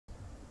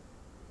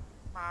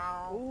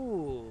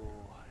Ooh,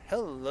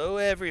 hello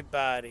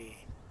everybody.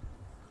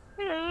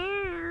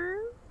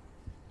 Hello.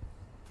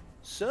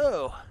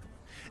 So,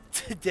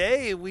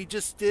 today we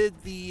just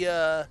did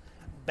the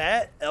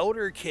Bat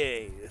Elder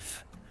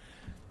Cave.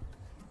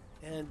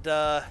 And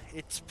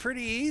it's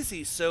pretty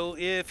easy, so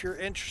if you're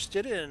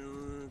interested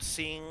in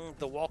seeing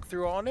the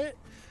walkthrough on it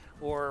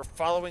or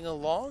following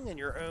along in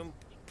your own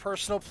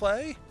personal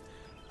play,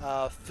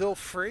 feel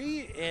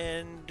free.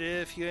 And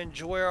if you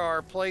enjoy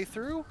our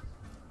playthrough,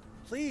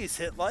 please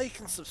hit like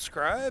and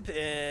subscribe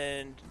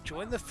and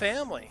join the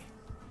family.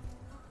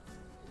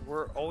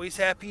 We're always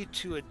happy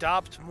to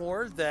adopt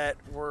more that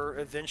we're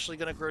eventually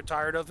going to grow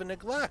tired of and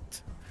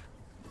neglect.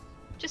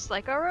 Just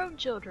like our own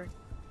children.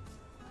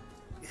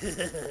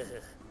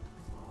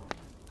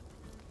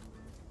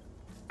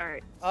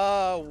 Alright.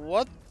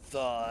 What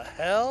the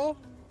hell?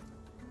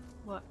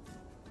 What?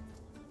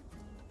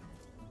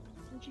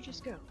 Where'd you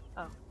just go?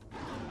 Oh.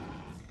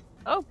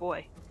 Oh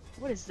boy.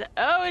 What is that?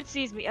 Oh, it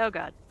sees me. Oh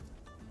god.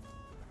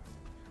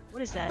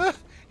 What is that?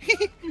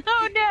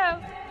 Oh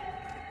no!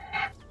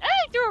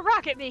 Hey, threw a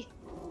rock at me!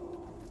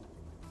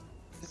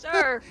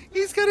 Sir!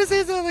 He's got his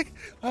hands out like,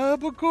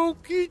 I'ma go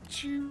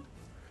get you.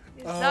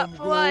 It's not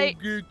polite.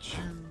 Go get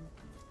you.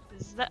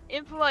 This is not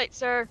impolite,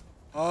 sir.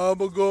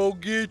 I'ma go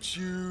get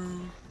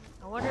you.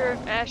 I wonder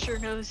if Asher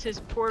knows his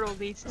portal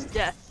leads to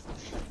death.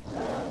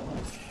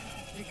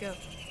 Where'd it go?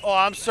 Oh,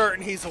 I'm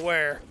certain he's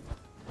aware.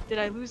 Did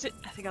I lose it?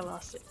 I think I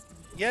lost it.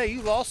 Yeah,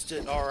 you lost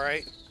it,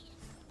 alright.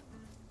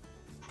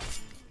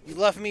 You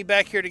left me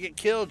back here to get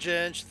killed,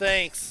 Ginge.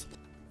 Thanks.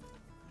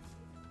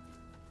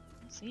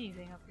 I don't see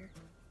anything up here.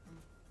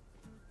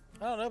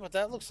 I don't know, but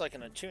that looks like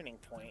an attuning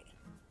point.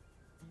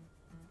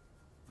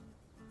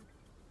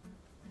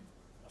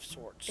 Of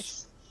sorts.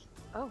 It's...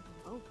 Oh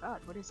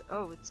god, what is...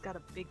 Oh, it's got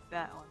a big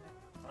bat on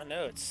it. I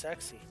know, it's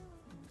sexy.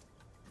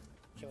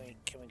 Can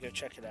we go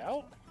check it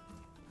out?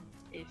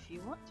 If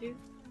you want to.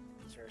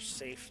 Is there a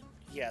safe...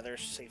 Yeah,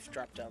 there's a safe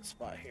drop-down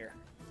spot here.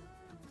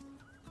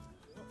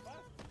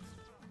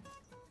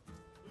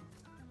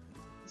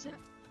 Is it?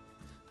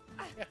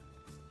 Yeah.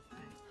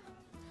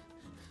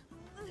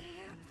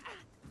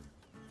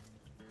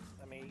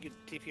 I mean, you could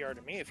TPR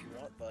to me if you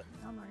want, but...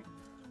 I'm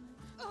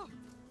alright.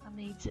 I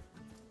needs it.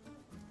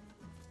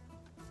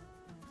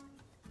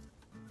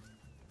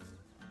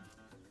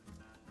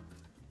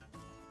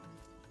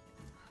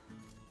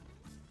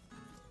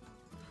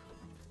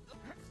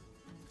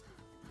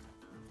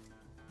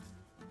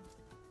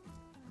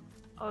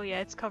 Oh yeah,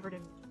 it's covered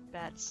in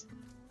bats.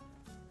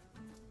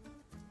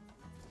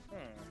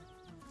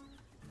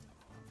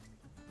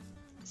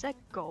 Is that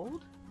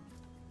gold?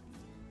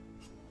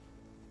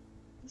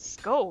 This is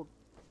gold.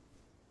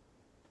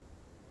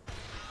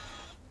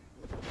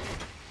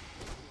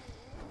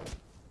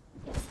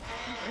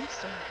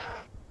 Brimstone.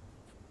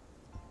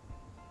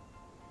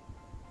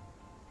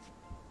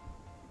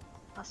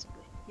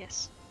 Possibly,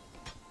 yes.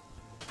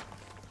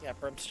 Yeah,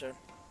 brimstone.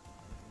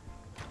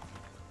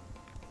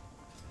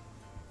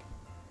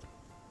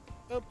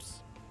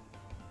 Oops.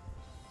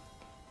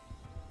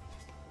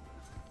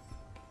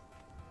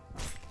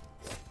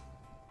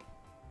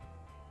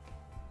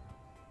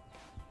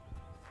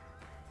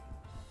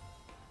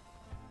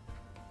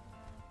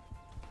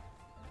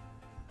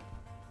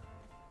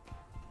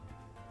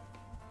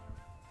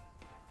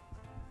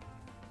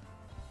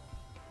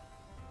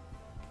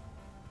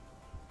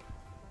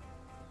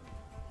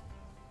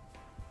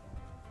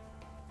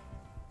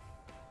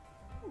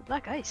 Ooh,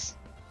 black ice.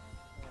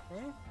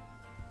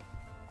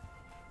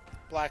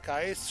 Black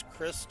ice,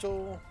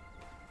 crystal.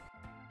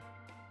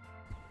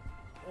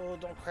 Oh,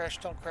 don't crash,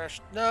 don't crash.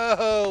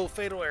 No!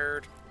 Fatal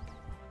error.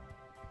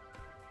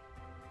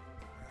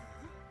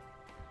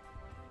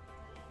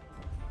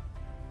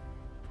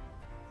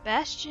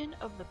 Bastion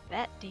of the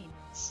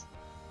Bat-Deamons.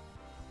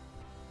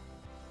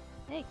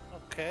 Hey.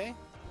 Okay.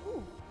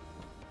 Ooh.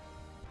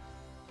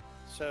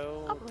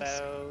 So, Obelisk.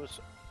 those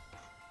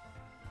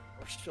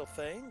are still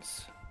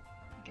things?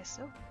 I guess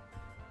so.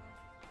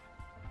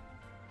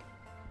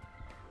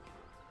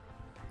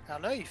 I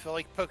don't know, you feel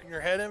like poking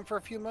your head in for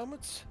a few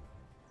moments?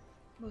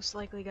 Most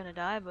likely gonna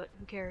die, but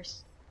who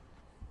cares?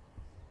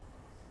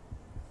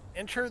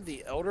 Enter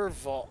the Elder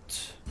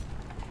Vault.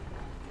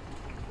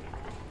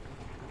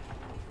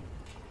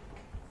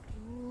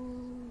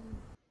 Ooh.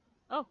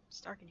 Oh,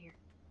 it's dark in here.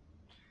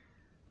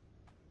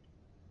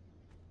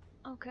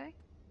 Okay.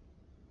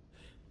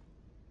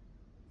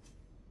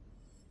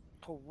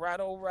 Alright,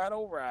 alright,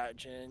 alright,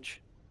 Ginge.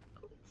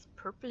 Oh, it's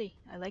purpley.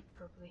 I like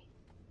purpley.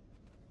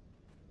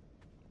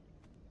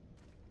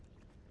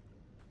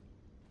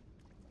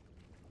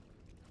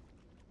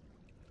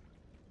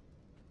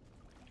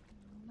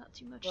 Not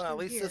too much. Well, at through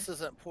least here. this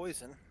isn't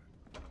poison.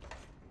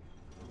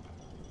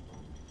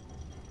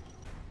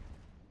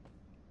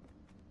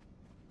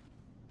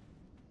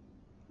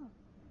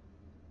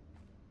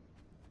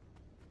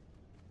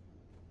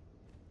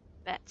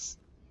 Bats.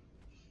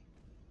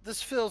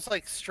 This feels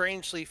like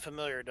strangely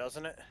familiar,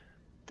 doesn't it?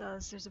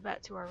 There's a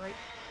bat to our right.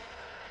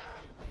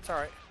 It's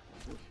alright.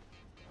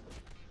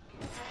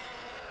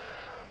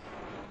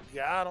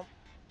 Got him.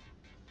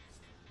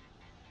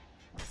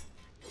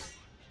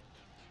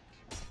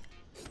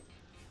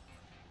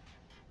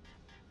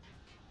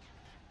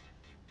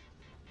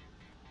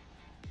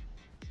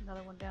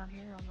 another one down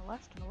here on the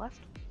left. On the left.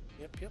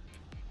 Yep.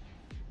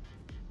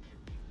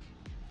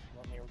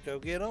 Want me to go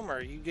get him, or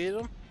you get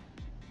him?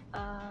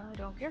 I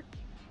don't care.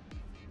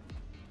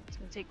 It's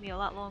gonna take me a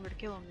lot longer to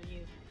kill him than you.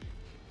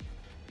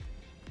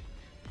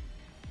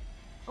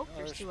 Oh,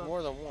 there's two of them.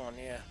 More than one,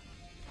 yeah.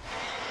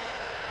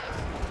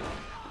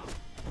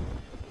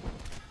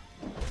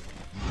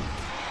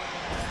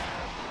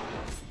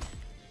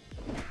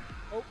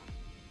 Oh.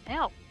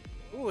 Ow.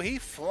 Ooh, he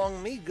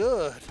flung me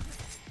good.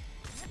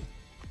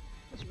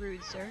 That's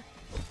rude, sir.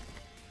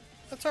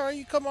 That's alright,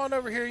 you come on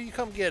over here, you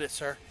come get it,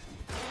 sir.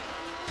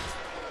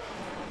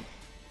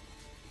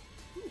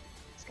 Ooh,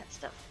 it's got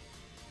stuff.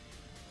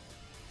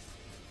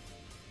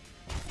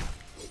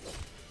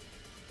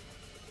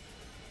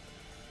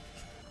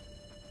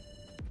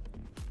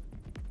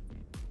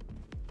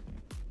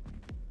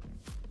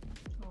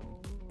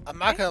 I'm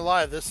not gonna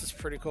lie, this is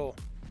pretty cool.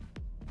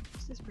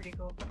 This is pretty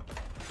cool.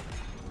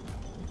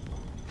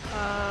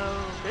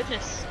 Oh,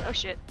 goodness. Oh,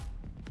 shit.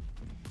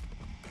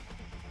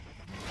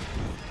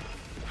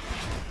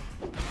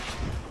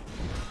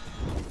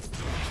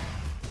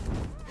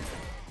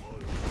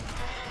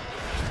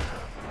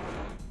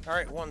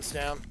 Alright, one's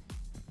down.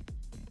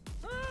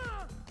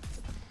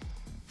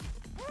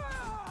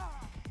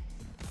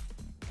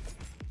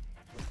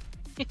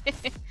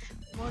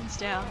 One's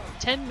down.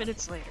 10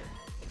 minutes later.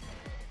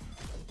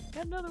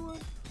 Got another one.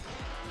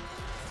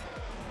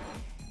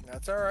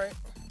 That's alright.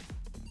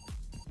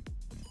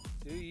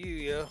 Do you,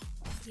 yo.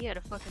 He had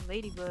a fucking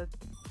ladybug.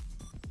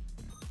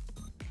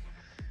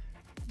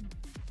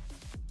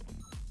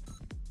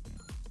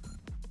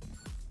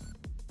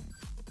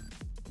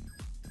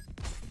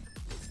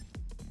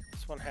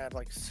 This one had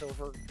like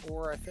silver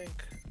ore, I think,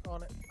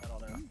 on it. I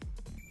don't know.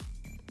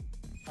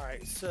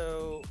 Alright,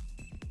 so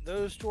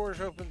those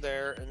doors open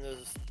there, and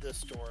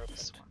this door opened.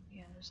 This one.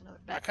 Yeah, there's another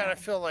I kind of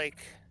feel like...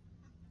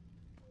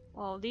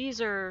 Well,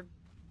 these are...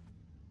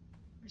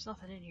 There's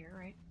nothing in here,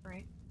 right?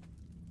 Right?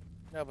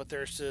 No, but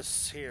there's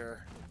this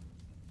here.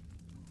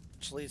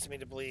 Which leads me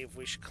to believe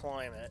we should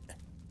climb it.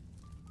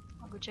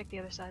 I'll go check the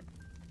other side.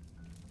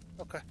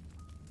 Okay.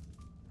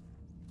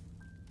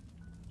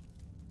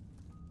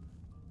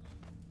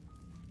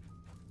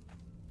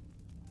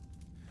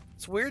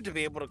 It's weird to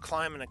be able to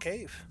climb in a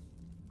cave.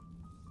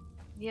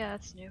 Yeah,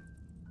 that's new.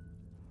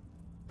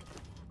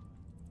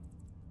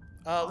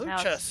 Loot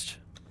chest.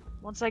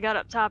 Once I got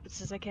up top, it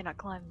says I cannot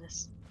climb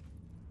this.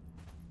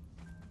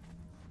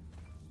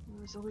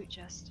 Where's the loot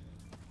chest?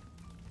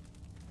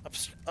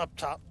 Up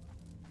top.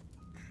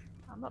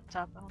 I'm up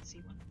top. I don't see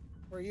one.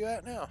 Where are you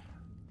at now?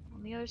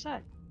 On the other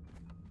side.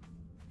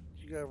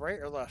 Did you go right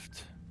or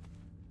left?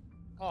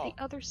 Oh.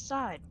 The other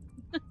side.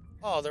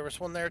 Oh, there was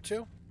one there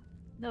too?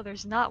 No,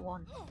 there's not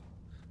one.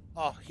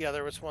 Oh, yeah,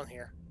 there was one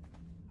here.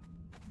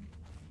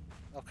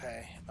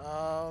 Okay.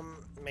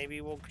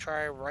 Maybe we'll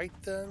try right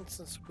then,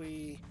 since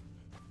we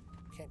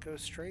can't go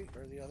straight,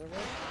 or the other way.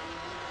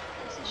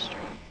 This is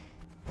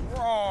straight.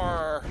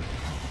 Roar!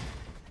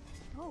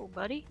 Oh,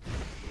 buddy.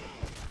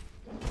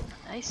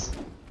 Nice.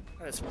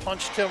 I just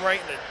punched him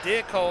right in the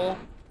dick hole.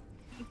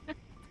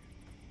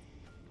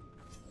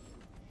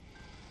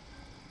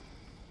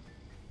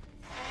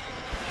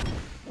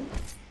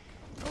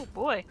 Oh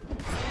boy.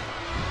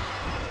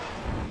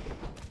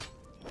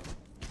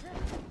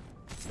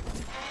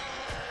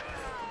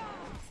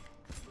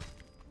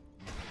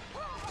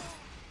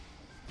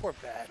 Poor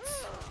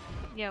bats.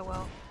 Yeah,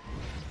 well.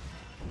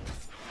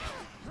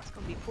 It's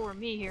gonna be poor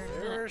me here in a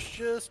minute. There's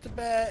just a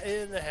bat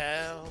in the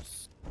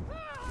house.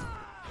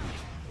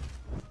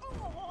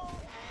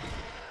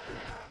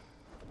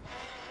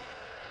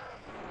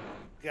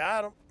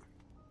 Got him.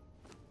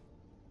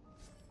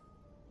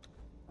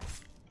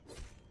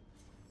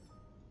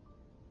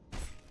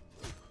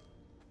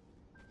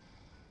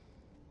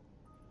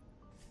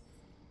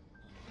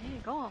 Hey,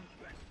 go on.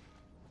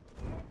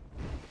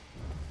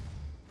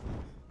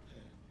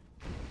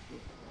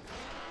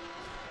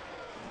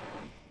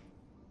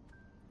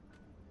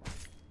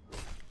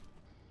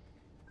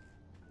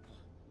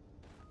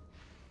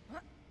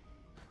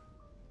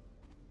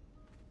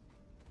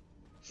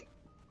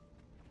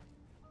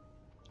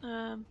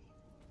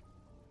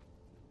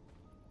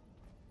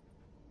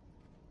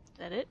 Is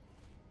that it?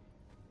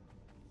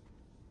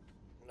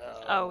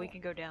 No. Oh, we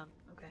can go down.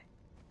 Okay.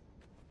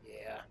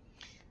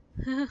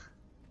 Yeah.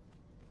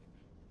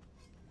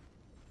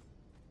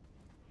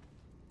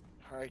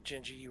 Alright,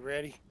 Gingy, you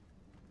ready?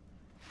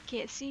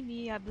 Can't see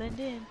me, I blend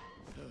in.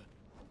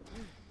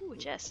 Ooh, a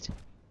chest.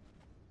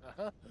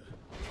 Uh-huh.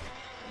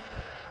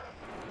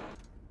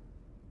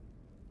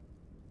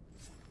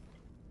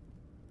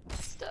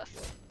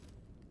 Stuff.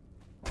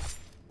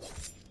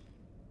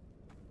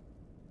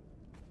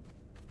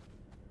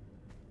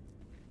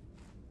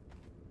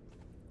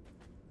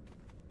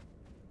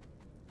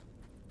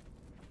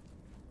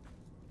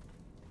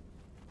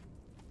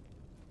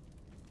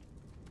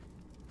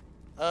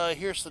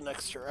 Here's the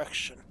next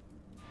direction.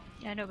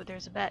 Yeah, I know, but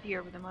there's a bat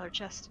here with another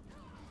chest.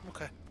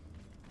 Okay.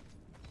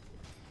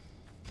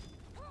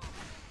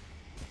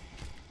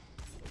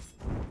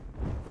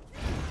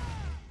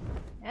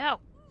 Ow!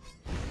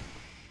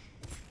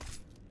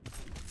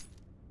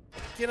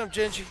 Get him,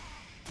 Gingy.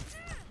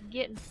 I'm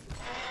getting.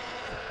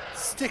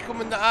 Stick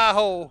him in the eye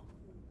hole.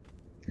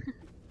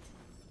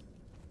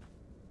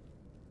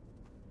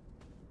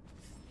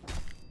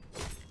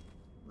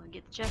 Wanna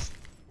get the chest?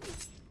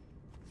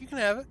 You can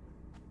have it.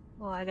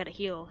 Well, I gotta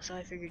heal, so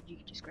I figured you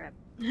could just grab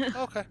it.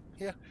 Okay,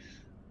 yeah.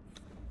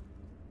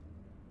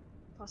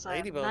 Plus I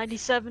have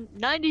Ladybug.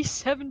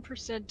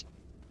 97%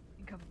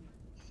 income.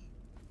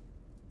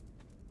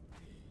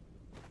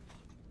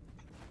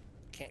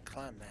 Can't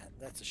climb that.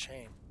 That's a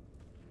shame.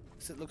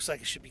 'Cause it looks like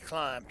it should be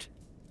climbed.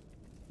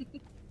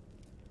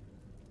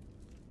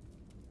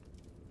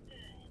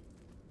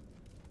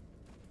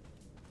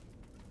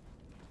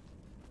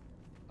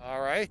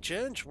 Alright,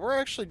 Ginge. We're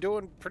actually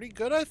doing pretty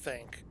good, I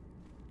think.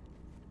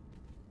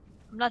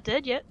 I'm not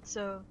dead yet,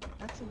 so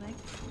that's a thing.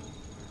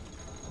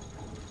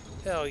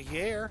 Hell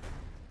yeah.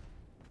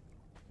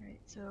 Alright,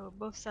 so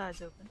both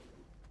sides open.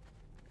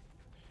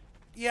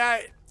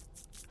 Yeah,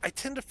 I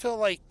tend to feel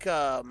like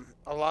a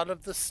lot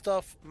of this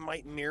stuff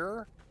might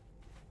mirror.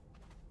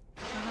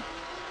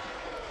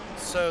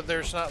 So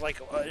there's not like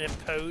an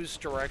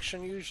imposed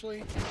direction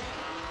usually.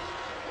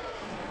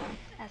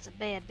 That's a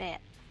bad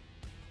bat.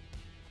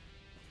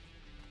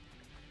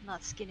 I'm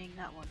not skinning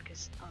that one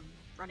because I'm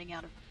running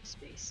out of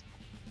space.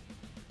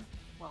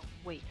 Well,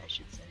 weight, I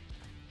should say.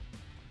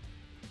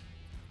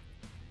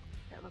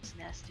 That looks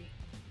nasty.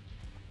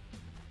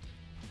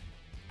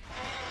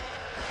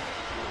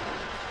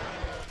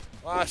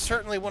 Well, I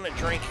certainly wouldn't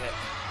drink it.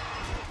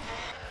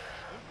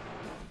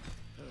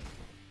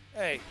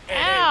 Hey,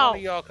 one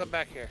of y'all come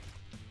back here.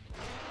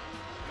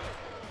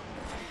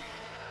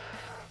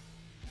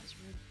 That's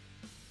rude.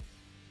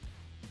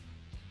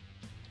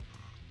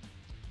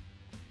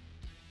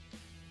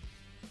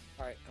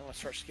 Alright, I'm gonna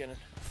start skinning.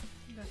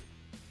 Okay.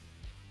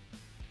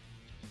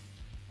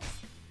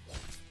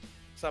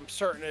 So I'm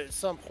certain at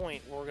some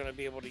point we're gonna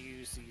be able to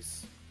use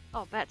these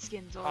Oh, bat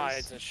skin's always...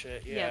 hides and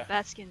shit, Yeah,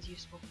 bat skin's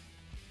useful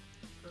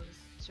for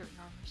certain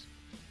armors.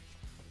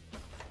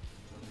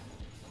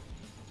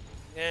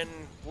 And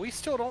we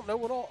still don't know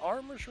what all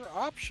armors are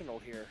optional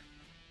here.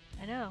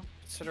 I know.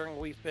 Considering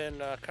we've been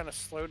kind of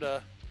slow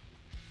to...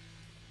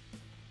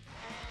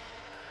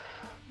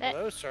 That...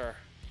 Hello, sir.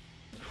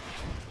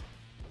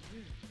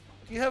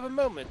 Do you have a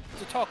moment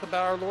to talk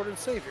about our Lord and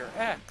Savior,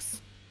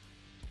 Axe?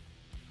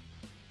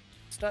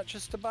 It's not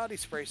just a body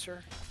spray,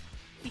 sir.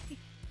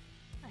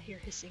 I hear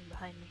hissing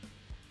behind me.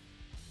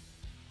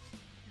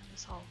 Down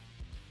this hall.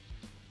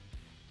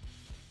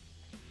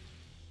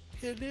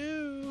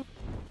 Hello.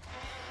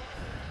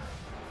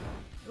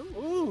 Ooh,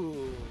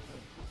 Ooh.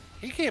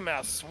 He came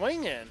out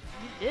swinging.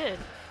 you did.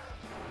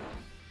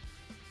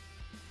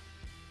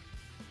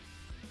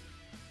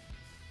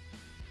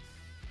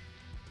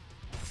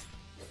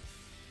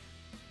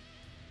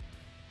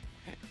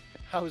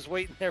 I was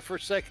waiting there for a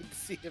second to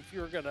see if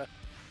you were gonna...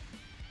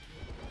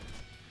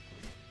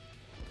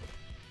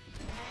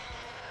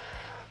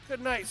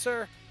 Good night,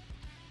 sir.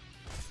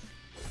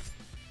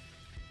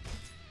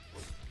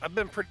 I've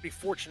been pretty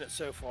fortunate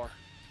so far.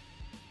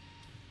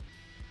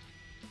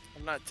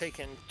 I'm not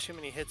taking too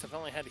many hits. I've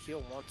only had to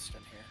heal once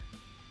in here.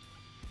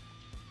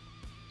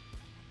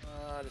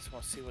 I just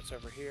want to see what's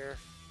over here.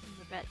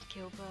 The bat to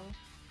kill, bro.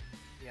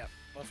 Yep,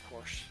 of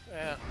course.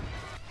 Yeah.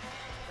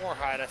 More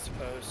hide, I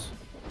suppose.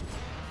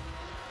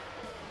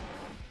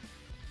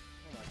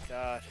 Oh my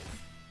god.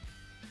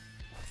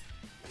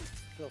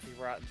 Filthy,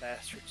 rotten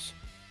bastards.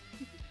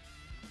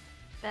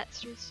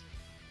 Batsters.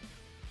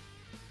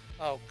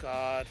 Oh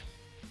god.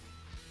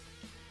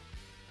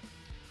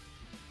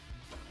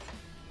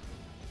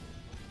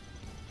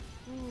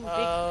 Ooh, big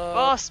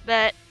boss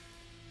bat.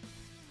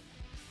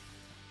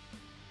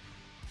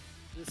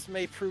 This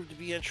may prove to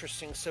be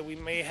interesting, so we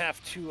may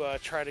have to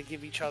try to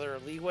give each other a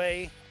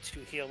leeway to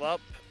heal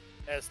up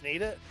as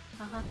needed.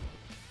 Uh-huh.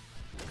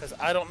 Because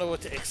I don't know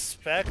what to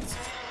expect.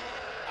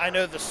 I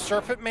know the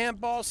Serpent Man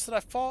boss that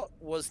I fought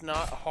was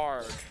not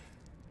hard.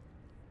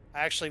 I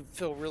actually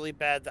feel really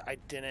bad that I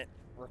didn't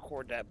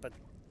record that, but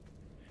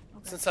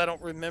since I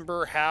don't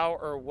remember how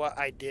or what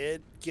I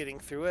did getting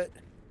through it,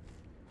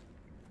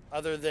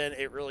 other than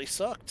it really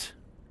sucked.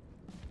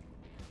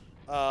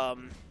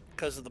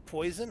 Because of the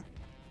poison.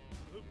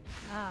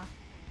 Ah.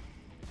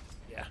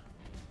 Yeah.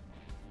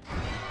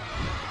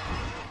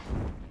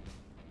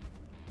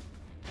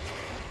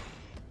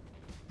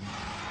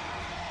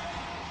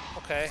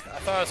 Okay, I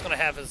thought I was gonna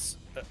have his...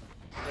 there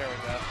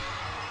we go.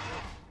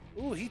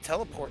 Ooh, he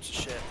teleports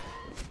shit.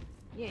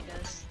 Yeah, he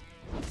does.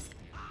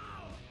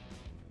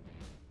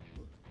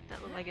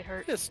 That looked like it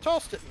hurt. He just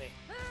tossed it at me.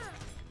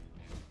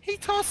 He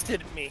tossed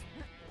it at me.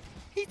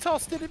 He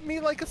tossed it at me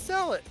like a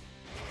salad.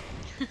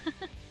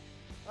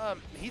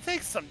 He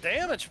takes some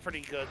damage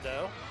pretty good,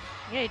 though.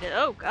 Yeah, he did.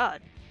 Oh,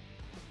 God.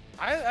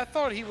 I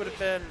thought he would have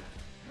been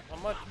a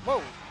much...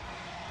 Whoa.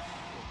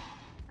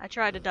 I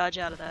tried to dodge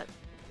out of that.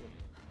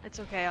 It's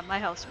okay. My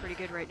health's pretty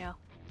good right now.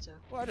 So.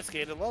 Well, I just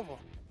gained a level.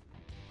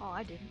 Oh,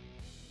 I didn't.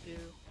 Boo.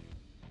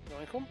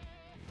 Yoink him.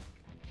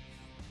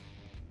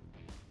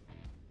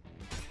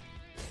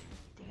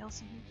 Anything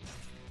else in here?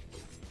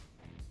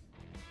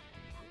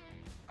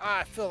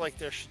 I feel like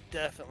there should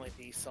definitely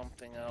be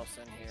something else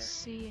in here.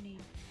 See any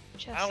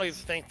chests? I don't even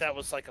think that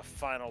was like a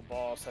final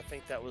boss. I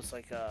think that was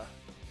like a...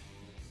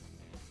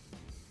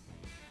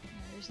 No,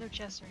 there's no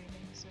chests or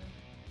anything, so...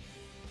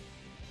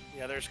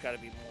 Yeah, there's got to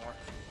be more.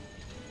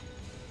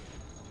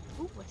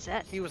 Ooh, what's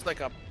that? He was like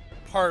a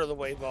part of the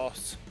way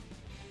boss.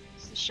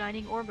 It's the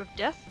Shining Orb of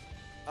Death?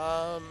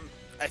 I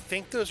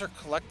think those are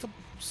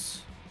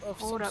collectibles of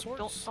Hold some up,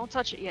 sorts. don't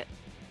touch it yet.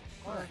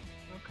 Why?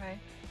 Okay.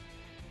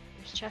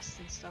 There's chests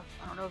and stuff.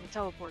 I don't know if it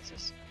teleports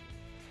us.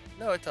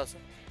 No, it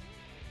doesn't.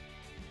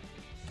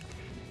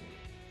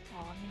 Oh,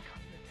 I'm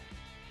encumbered.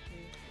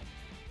 Dude.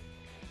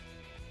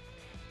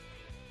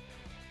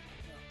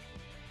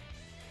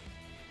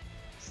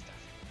 Stuff.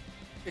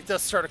 It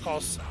does start a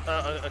cutscene.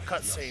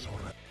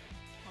 Oh,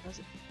 does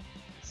it?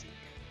 Let's see.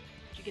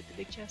 Did you get the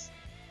big chest?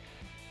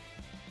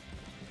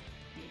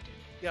 Yeah, you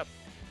did. Yep.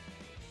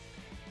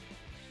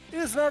 It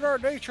is not our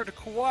nature to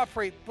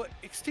cooperate, but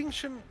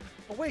extinction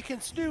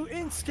awakens new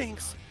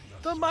instincts.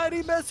 The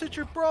mighty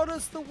messenger brought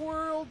us the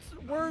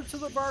words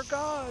of our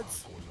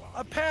gods,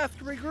 a path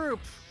to regroup,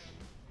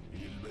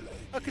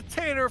 a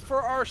container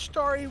for our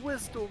starry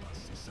wisdom.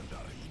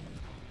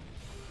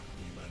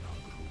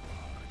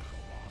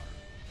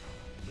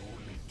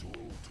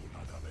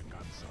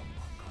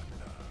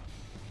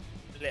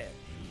 Bleh.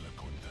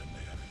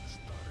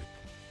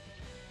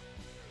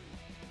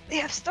 They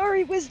have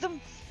starry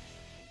wisdom!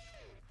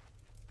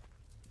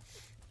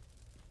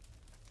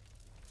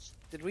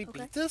 Did we Okay.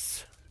 beat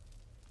this?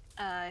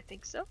 I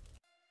think so.